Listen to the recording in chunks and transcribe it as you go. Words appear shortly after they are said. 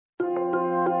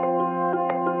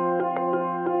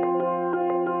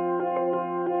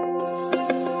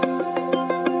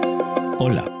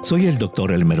Hola, soy el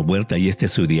Dr. Elmer Huerta y esta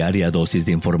es su diaria dosis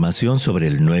de información sobre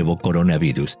el nuevo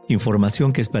coronavirus.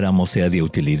 Información que esperamos sea de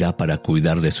utilidad para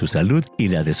cuidar de su salud y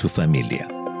la de su familia.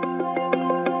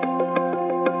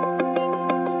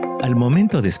 Al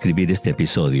momento de escribir este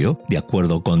episodio, de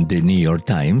acuerdo con The New York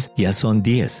Times, ya son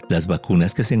 10 las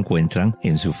vacunas que se encuentran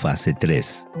en su fase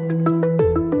 3.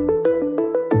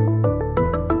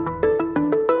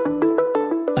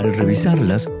 Al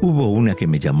revisarlas, hubo una que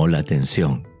me llamó la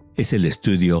atención. Es el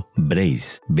estudio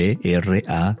BRACE,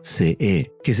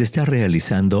 B-R-A-C-E, que se está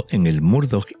realizando en el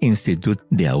Murdoch Institute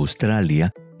de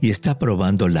Australia y está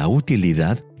probando la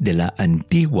utilidad de la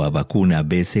Antigua vacuna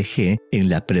BCG en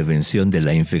la prevención de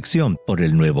la infección por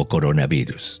el nuevo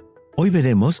coronavirus. Hoy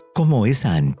veremos cómo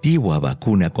esa antigua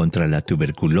vacuna contra la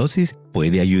tuberculosis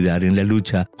puede ayudar en la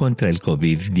lucha contra el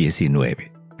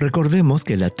COVID-19. Recordemos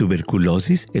que la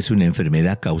tuberculosis es una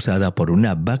enfermedad causada por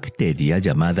una bacteria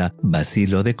llamada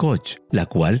bacilo de Koch, la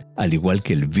cual, al igual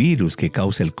que el virus que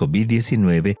causa el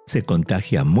COVID-19, se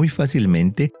contagia muy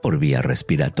fácilmente por vía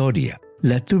respiratoria.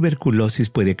 La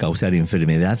tuberculosis puede causar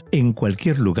enfermedad en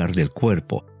cualquier lugar del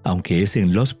cuerpo, aunque es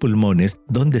en los pulmones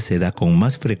donde se da con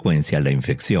más frecuencia la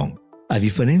infección. A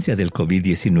diferencia del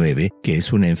COVID-19, que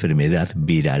es una enfermedad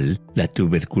viral, la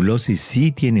tuberculosis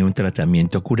sí tiene un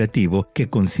tratamiento curativo que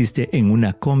consiste en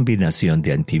una combinación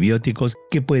de antibióticos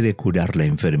que puede curar la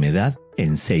enfermedad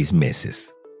en 6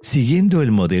 meses. Siguiendo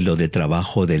el modelo de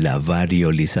trabajo de la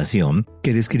variolización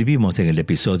que describimos en el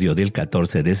episodio del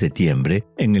 14 de septiembre,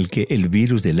 en el que el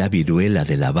virus de la viruela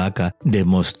de la vaca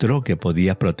demostró que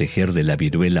podía proteger de la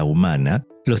viruela humana,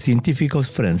 los científicos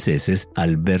franceses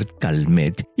Albert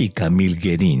Calmet y Camille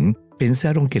Guérin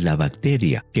pensaron que la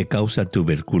bacteria que causa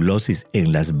tuberculosis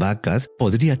en las vacas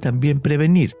podría también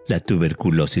prevenir la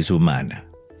tuberculosis humana.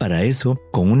 Para eso,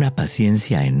 con una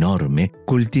paciencia enorme,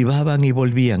 cultivaban y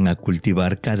volvían a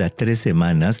cultivar cada 3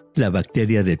 semanas la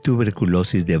bacteria de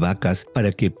tuberculosis de vacas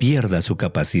para que pierda su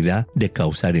capacidad de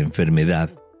causar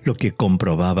enfermedad, lo que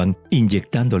comprobaban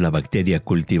inyectando la bacteria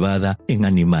cultivada en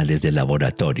animales de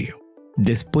laboratorio.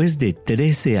 Después de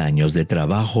 13 años de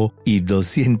trabajo y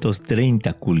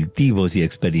 230 cultivos y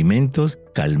experimentos,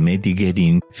 Calmet y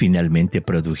Guérin finalmente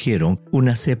produjeron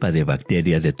una cepa de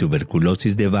bacteria de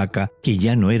tuberculosis de vaca que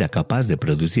ya no era capaz de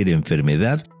producir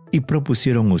enfermedad y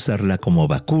propusieron usarla como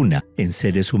vacuna en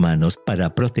seres humanos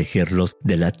para protegerlos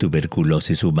de la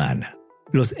tuberculosis humana.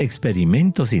 Los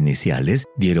experimentos iniciales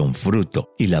dieron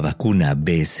fruto y la vacuna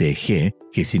BCG,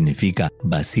 que significa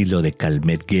bacilo de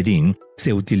Calmet-Guérin,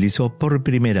 se utilizó por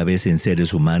primera vez en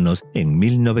seres humanos en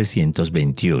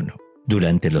 1921.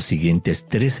 Durante los siguientes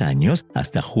 3 años,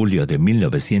 hasta julio de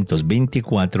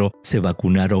 1924, se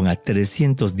vacunaron a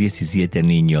 317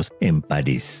 niños en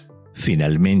París.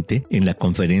 Finalmente, en la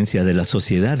Conferencia de la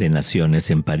Sociedad de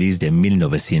Naciones en París de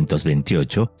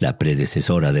 1928, la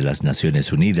predecesora de las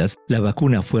Naciones Unidas, la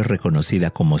vacuna fue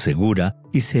reconocida como segura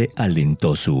y se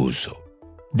alentó su uso.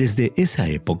 Desde esa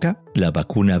época, la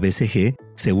vacuna BCG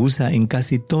se usa en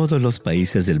casi todos los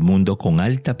países del mundo con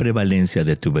alta prevalencia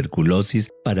de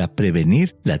tuberculosis para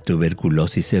prevenir la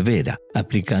tuberculosis severa,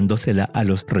 aplicándosela a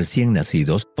los recién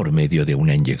nacidos por medio de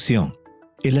una inyección.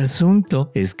 El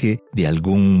asunto es que, de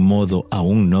algún modo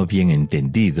aún no bien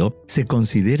entendido, se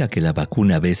considera que la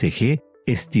vacuna BCG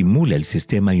estimula el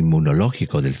sistema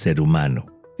inmunológico del ser humano.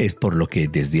 Es por lo que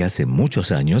desde hace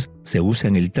muchos años se usa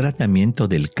en el tratamiento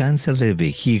del cáncer de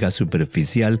vejiga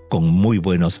superficial con muy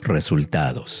buenos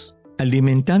resultados.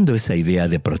 Alimentando esa idea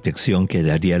de protección que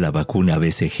daría la vacuna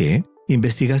BCG,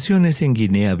 investigaciones en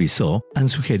Guinea-Bissau han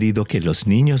sugerido que los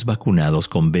niños vacunados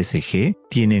con BCG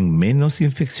tienen menos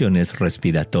infecciones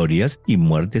respiratorias y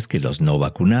muertes que los no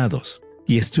vacunados.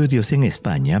 Y estudios en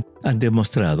España han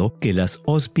demostrado que las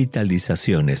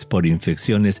hospitalizaciones por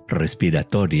infecciones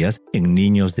respiratorias en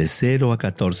niños de 0 a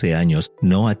 14 años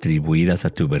no atribuidas a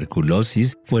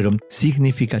tuberculosis fueron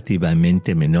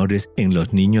significativamente menores en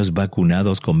los niños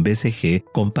vacunados con BCG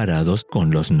comparados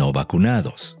con los no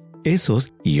vacunados.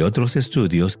 Esos y otros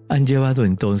estudios han llevado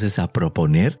entonces a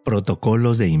proponer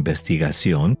protocolos de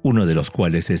investigación, uno de los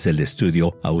cuales es el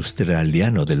estudio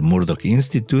australiano del Murdoch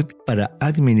Institute, para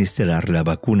administrar la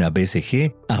vacuna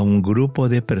BCG a un grupo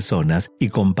de personas y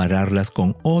compararlas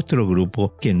con otro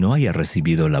grupo que no haya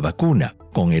recibido la vacuna,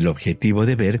 con el objetivo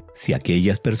de ver si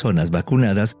aquellas personas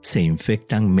vacunadas se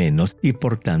infectan menos y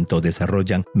por tanto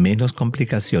desarrollan menos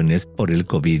complicaciones por el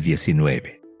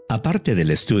COVID-19. Aparte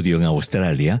del estudio en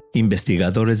Australia,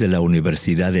 investigadores de la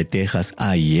Universidad de Texas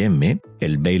A&M,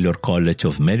 el Baylor College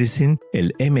of Medicine,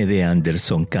 el MD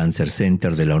Anderson Cancer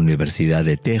Center de la Universidad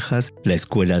de Texas, la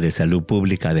Escuela de Salud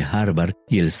Pública de Harvard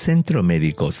y el Centro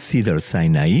Médico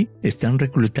Cedars-Sinai están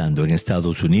reclutando en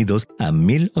Estados Unidos a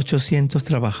 1,800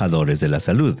 trabajadores de la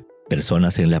salud,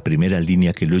 personas en la primera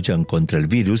línea que luchan contra el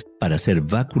virus para ser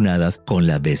vacunadas con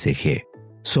la BCG.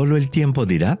 Solo el tiempo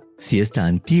dirá si esta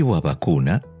antigua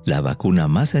vacuna, la vacuna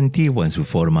más antigua en su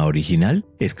forma original,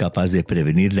 es capaz de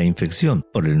prevenir la infección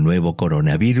por el nuevo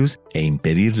coronavirus e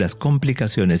impedir las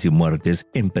complicaciones y muertes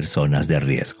en personas de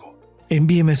riesgo.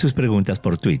 Envíeme sus preguntas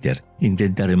por Twitter.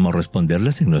 Intentaremos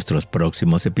responderlas en nuestros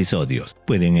próximos episodios.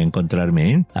 Pueden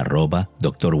encontrarme en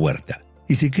 @Dr. Huerta.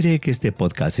 Y si cree que este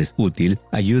podcast es útil,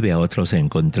 ayude a otros a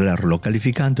encontrarlo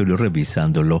calificándolo y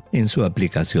revisándolo en su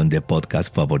aplicación de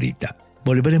podcast favorita.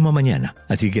 Volveremos mañana,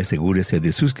 así que asegúrese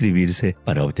de suscribirse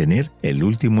para obtener el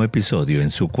último episodio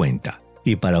en su cuenta.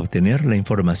 Y para obtener la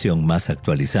información más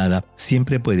actualizada,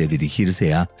 siempre puede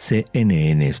dirigirse a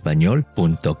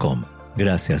cnnespañol.com.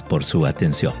 Gracias por su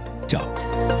atención. Chao.